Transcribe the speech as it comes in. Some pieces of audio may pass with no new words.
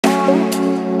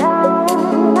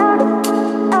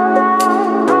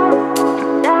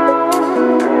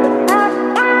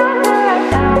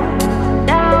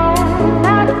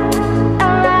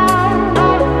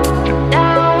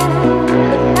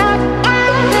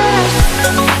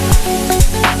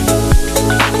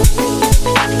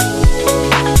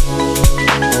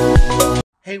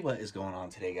is going on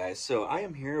today, guys? So I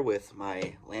am here with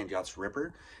my Yhatz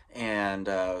Ripper, and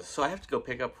so I have to go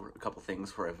pick up a couple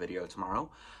things for a video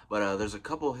tomorrow, but there's a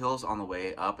couple hills on the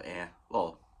way up, and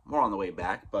well, more on the way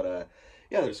back, but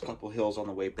yeah, there's a couple hills on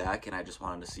the way back, and I just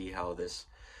wanted to see how this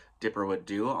dipper would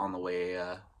do on the way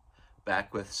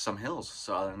back with some hills.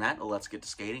 So other than that, let's get to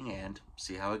skating and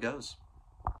see how it goes.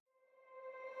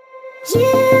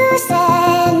 You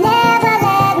said never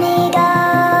let me go.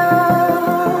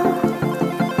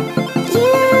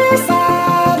 You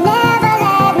said never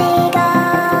let me go.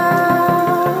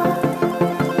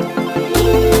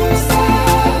 You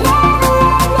said never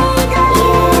let me go.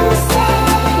 You said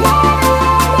never let me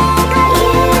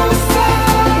go. You said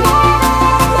never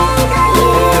let me go.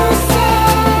 You said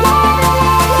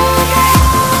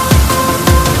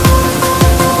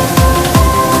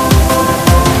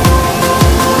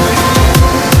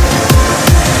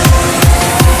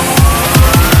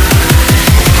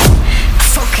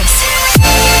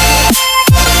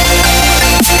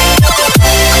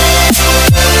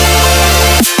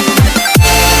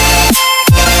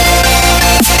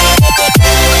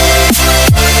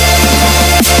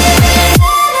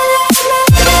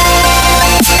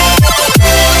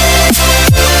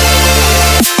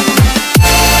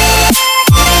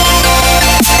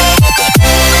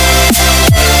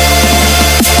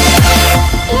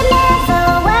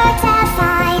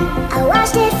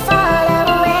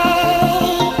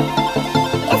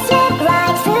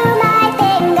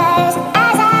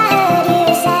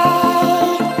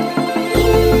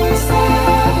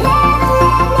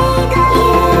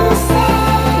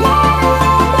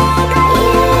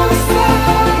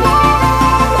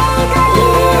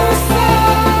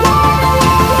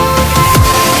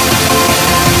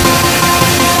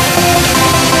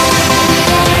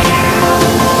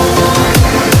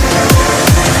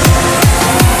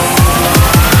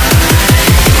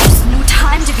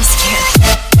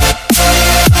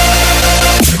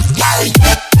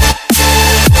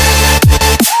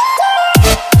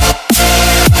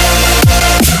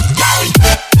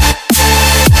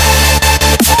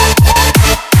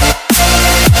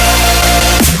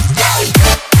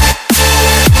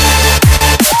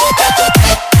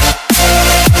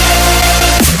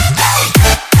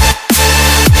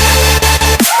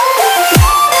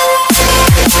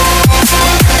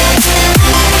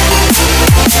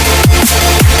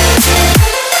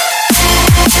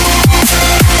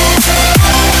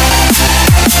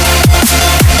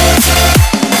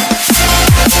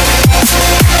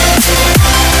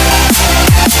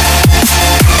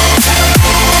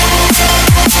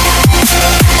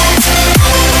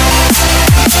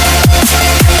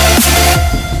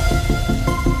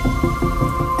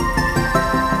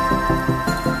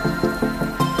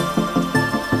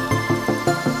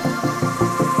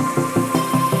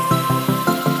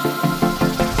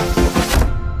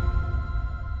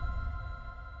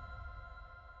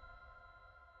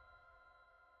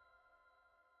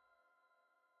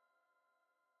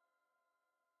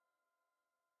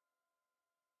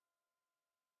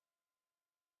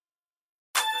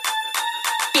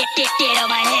Get on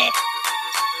my head.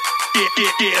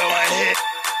 Get on my head.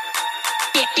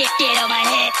 Get on my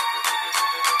head.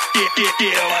 Get on my head.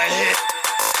 Get on my head.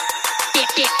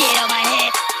 Get on my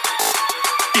head.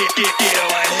 Get on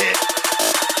my head.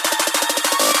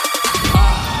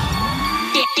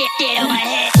 Get on my head. Get on my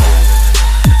head.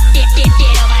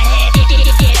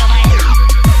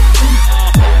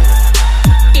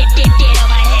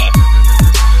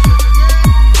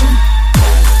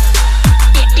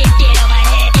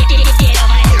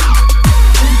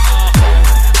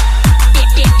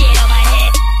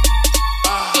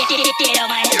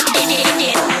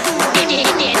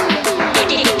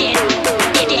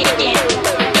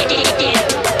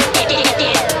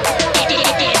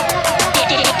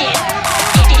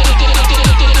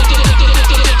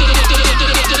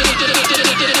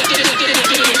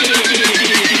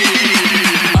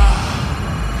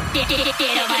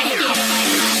 Get on my head.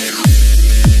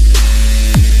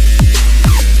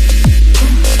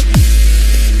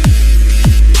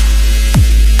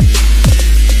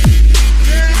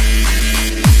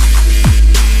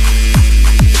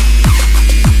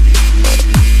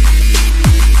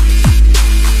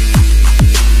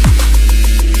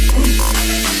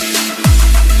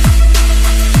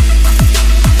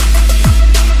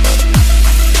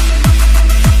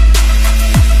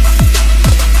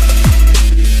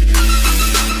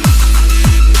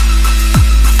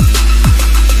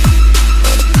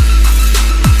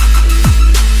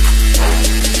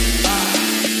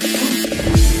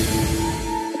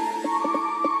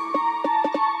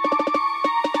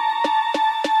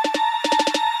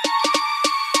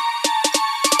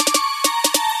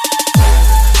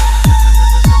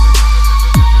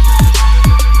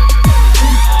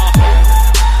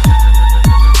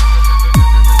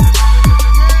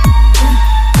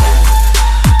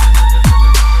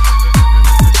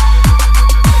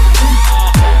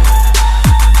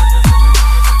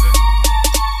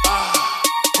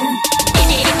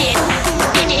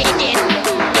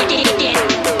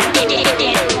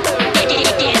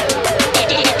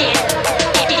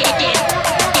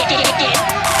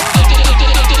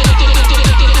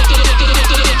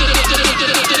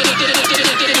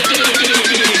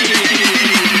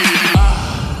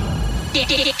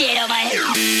 get on my head.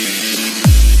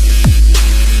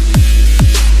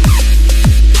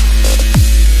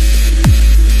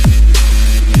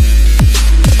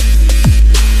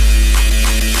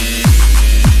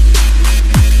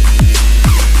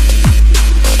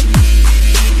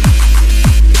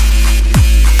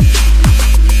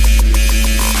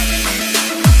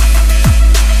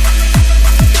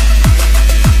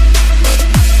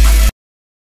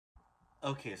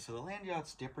 Okay, so the Land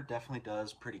Yhatz dipper definitely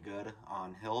does pretty good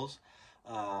on hills.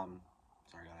 Sorry, I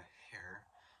got a hair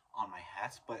on my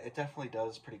hat, but it definitely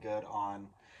does pretty good on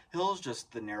hills.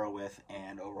 Just the narrow width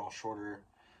and overall shorter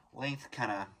length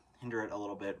kind of hinder it a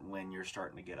little bit when you're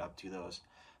starting to get up to those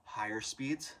higher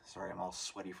speeds. Sorry, I'm all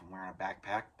sweaty from wearing a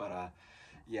backpack, but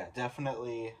yeah,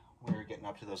 definitely when you're getting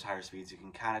up to those higher speeds, you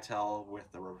can kind of tell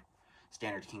with the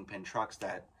standard Kingpin trucks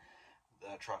that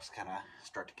the trucks kind of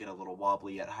start to get a little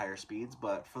wobbly at higher speeds,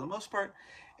 but for the most part,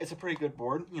 it's a pretty good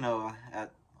board, you know,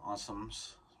 on some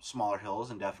smaller hills,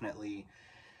 and definitely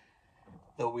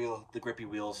the grippy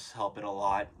wheels help it a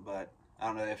lot. But I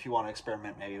don't know, if you want to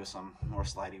experiment maybe with some more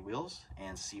slidey wheels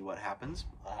and see what happens,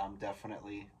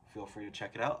 definitely feel free to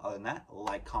check it out. Other than that,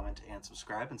 like, comment, and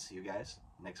subscribe, and see you guys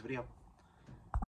next video.